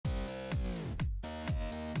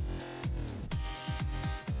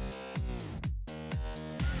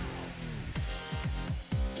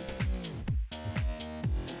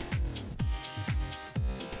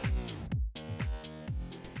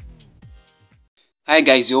Hi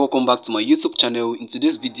guys, you're welcome back to my YouTube channel. In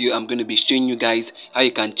today's video, I'm going to be showing you guys how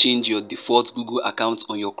you can change your default Google account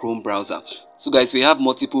on your Chrome browser. So guys, we have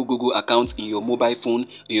multiple Google accounts in your mobile phone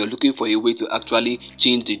and you're looking for a way to actually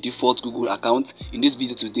change the default Google account. In this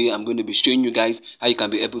video today, I'm going to be showing you guys how you can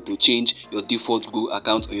be able to change your default Google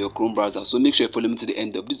account on your Chrome browser. So make sure you follow me to the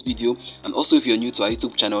end of this video. And also, if you're new to our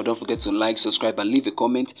YouTube channel, don't forget to like, subscribe and leave a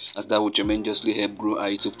comment, as that will tremendously help grow our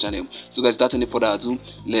YouTube channel. So guys, without any further ado,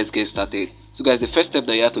 let's get started. So guys, the first step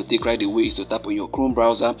that you have to take right away is to tap on your Chrome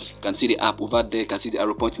browser. You can see the app over there, you can see the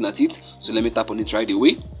arrow pointing at it. So let me tap on it right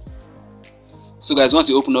away. So guys, once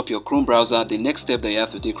you open up your Chrome browser, the next step that you have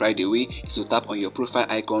to take right away is to tap on your profile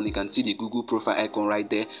icon. You can see the Google profile icon right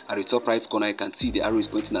there. At the top right corner, you can see the arrow is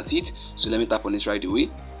pointing at it. So let me tap on it right away.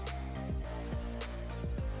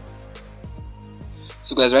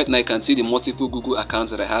 So guys, right now you can see the multiple Google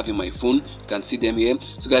accounts that I have in my phone. You can see them here.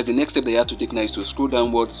 So guys, the next step that you have to take now is to scroll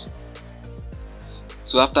downwards.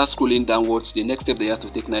 So after scrolling downwards, the next step that you have to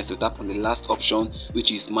take now is to tap on the last option,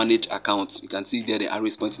 which is manage accounts. You can see there the arrow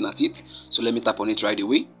is pointing at it. So let me tap on it right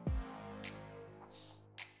away.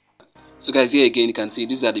 So guys, here again you can see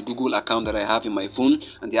these are the Google account that I have in my phone,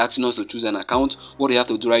 and they're asking us to choose an account. What you have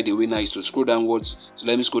to do right away now is to scroll downwards. So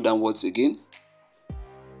let me scroll downwards again.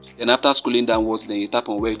 Then after scrolling downwards, then you tap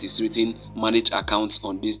on where it is written manage accounts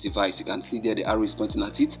on this device. You can see there the arrow is pointing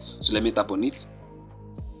at it. So let me tap on it.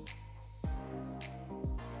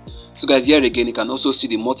 So guys, here again you can also see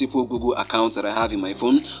the multiple Google accounts that I have in my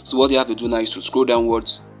phone. So what you have to do now is to scroll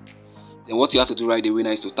downwards. Then what you have to do right away now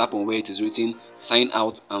is to tap on where it is written sign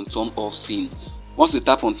out and turn off SIM. Once you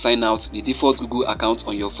tap on sign out, the default Google account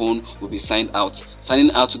on your phone will be signed out.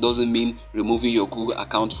 Signing out doesn't mean removing your Google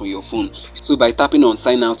account from your phone. So by tapping on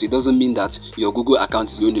sign out, it doesn't mean that your Google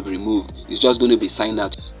account is going to be removed. It's just going to be signed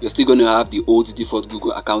out. You're still going to have the old default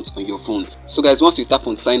Google account on your phone. So guys, once you tap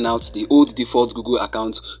on sign out, the old default Google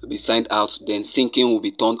account will be signed out. Then syncing will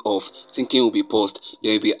be turned off. Syncing will be paused.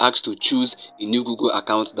 Then you'll be asked to choose a new Google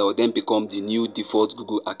account that will then become the new default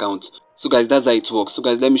Google account. So guys, that's how it works. So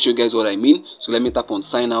guys, let me show you guys what I mean. So let me tap on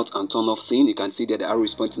sign out and turn off SIM. You can see that the arrow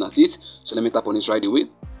is pointing at it. So let me tap on it right away.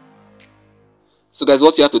 So guys,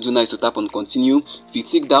 what you have to do now is to tap on continue. If you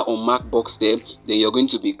tick that on mark box there, then you're going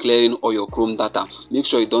to be clearing all your Chrome data. Make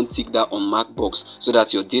sure you don't tick that on mark box so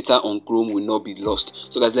that your data on Chrome will not be lost.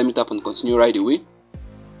 So guys, let me tap on continue right away.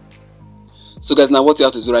 So guys, now what you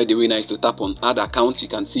have to do right away now is to tap on add account. You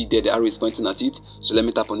can see there the arrow is pointing at it. So let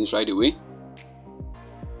me tap on it right away.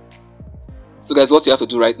 So guys, what you have to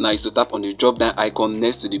do right now is to tap on the drop down icon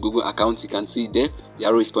next to the Google account. You can see there the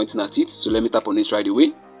arrow is pointing at it. So let me tap on it right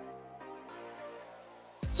away.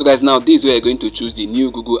 So guys, now this is where you're going to choose the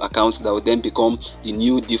new Google account that will then become the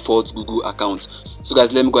new default Google account. So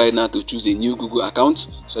guys, let me go ahead now to choose a new Google account.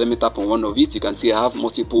 So let me tap on one of it. You can see I have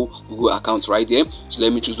multiple Google accounts right there. So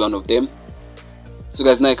let me choose one of them. So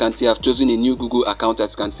guys, now you can see I've chosen a new Google account,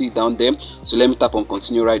 as you can see down there. So let me tap on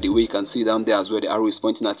continue right away. You can see down there as well the arrow is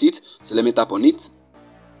pointing at it. So let me tap on it.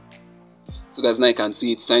 So guys, now you can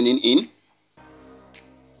see it signing in.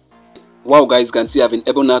 Wow guys, you can see I've been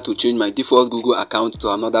able now to change my default Google account to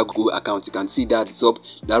another Google account. You can see that it's up,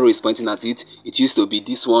 the arrow is pointing at it. It used to be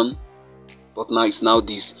this one, but now it's now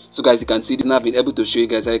this. So guys, you can see now I've been able to show you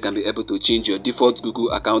guys how you can be able to change your default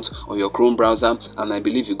Google account on your Chrome browser, and I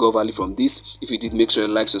believe you got value from this. If you did, make sure you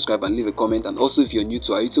like, subscribe and leave a comment. And also, if you're new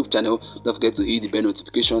to our YouTube channel, don't forget to hit the bell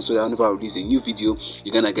notification so that whenever I release a new video,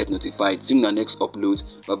 you're gonna get notified. See you in our next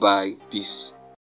upload. Bye bye, peace.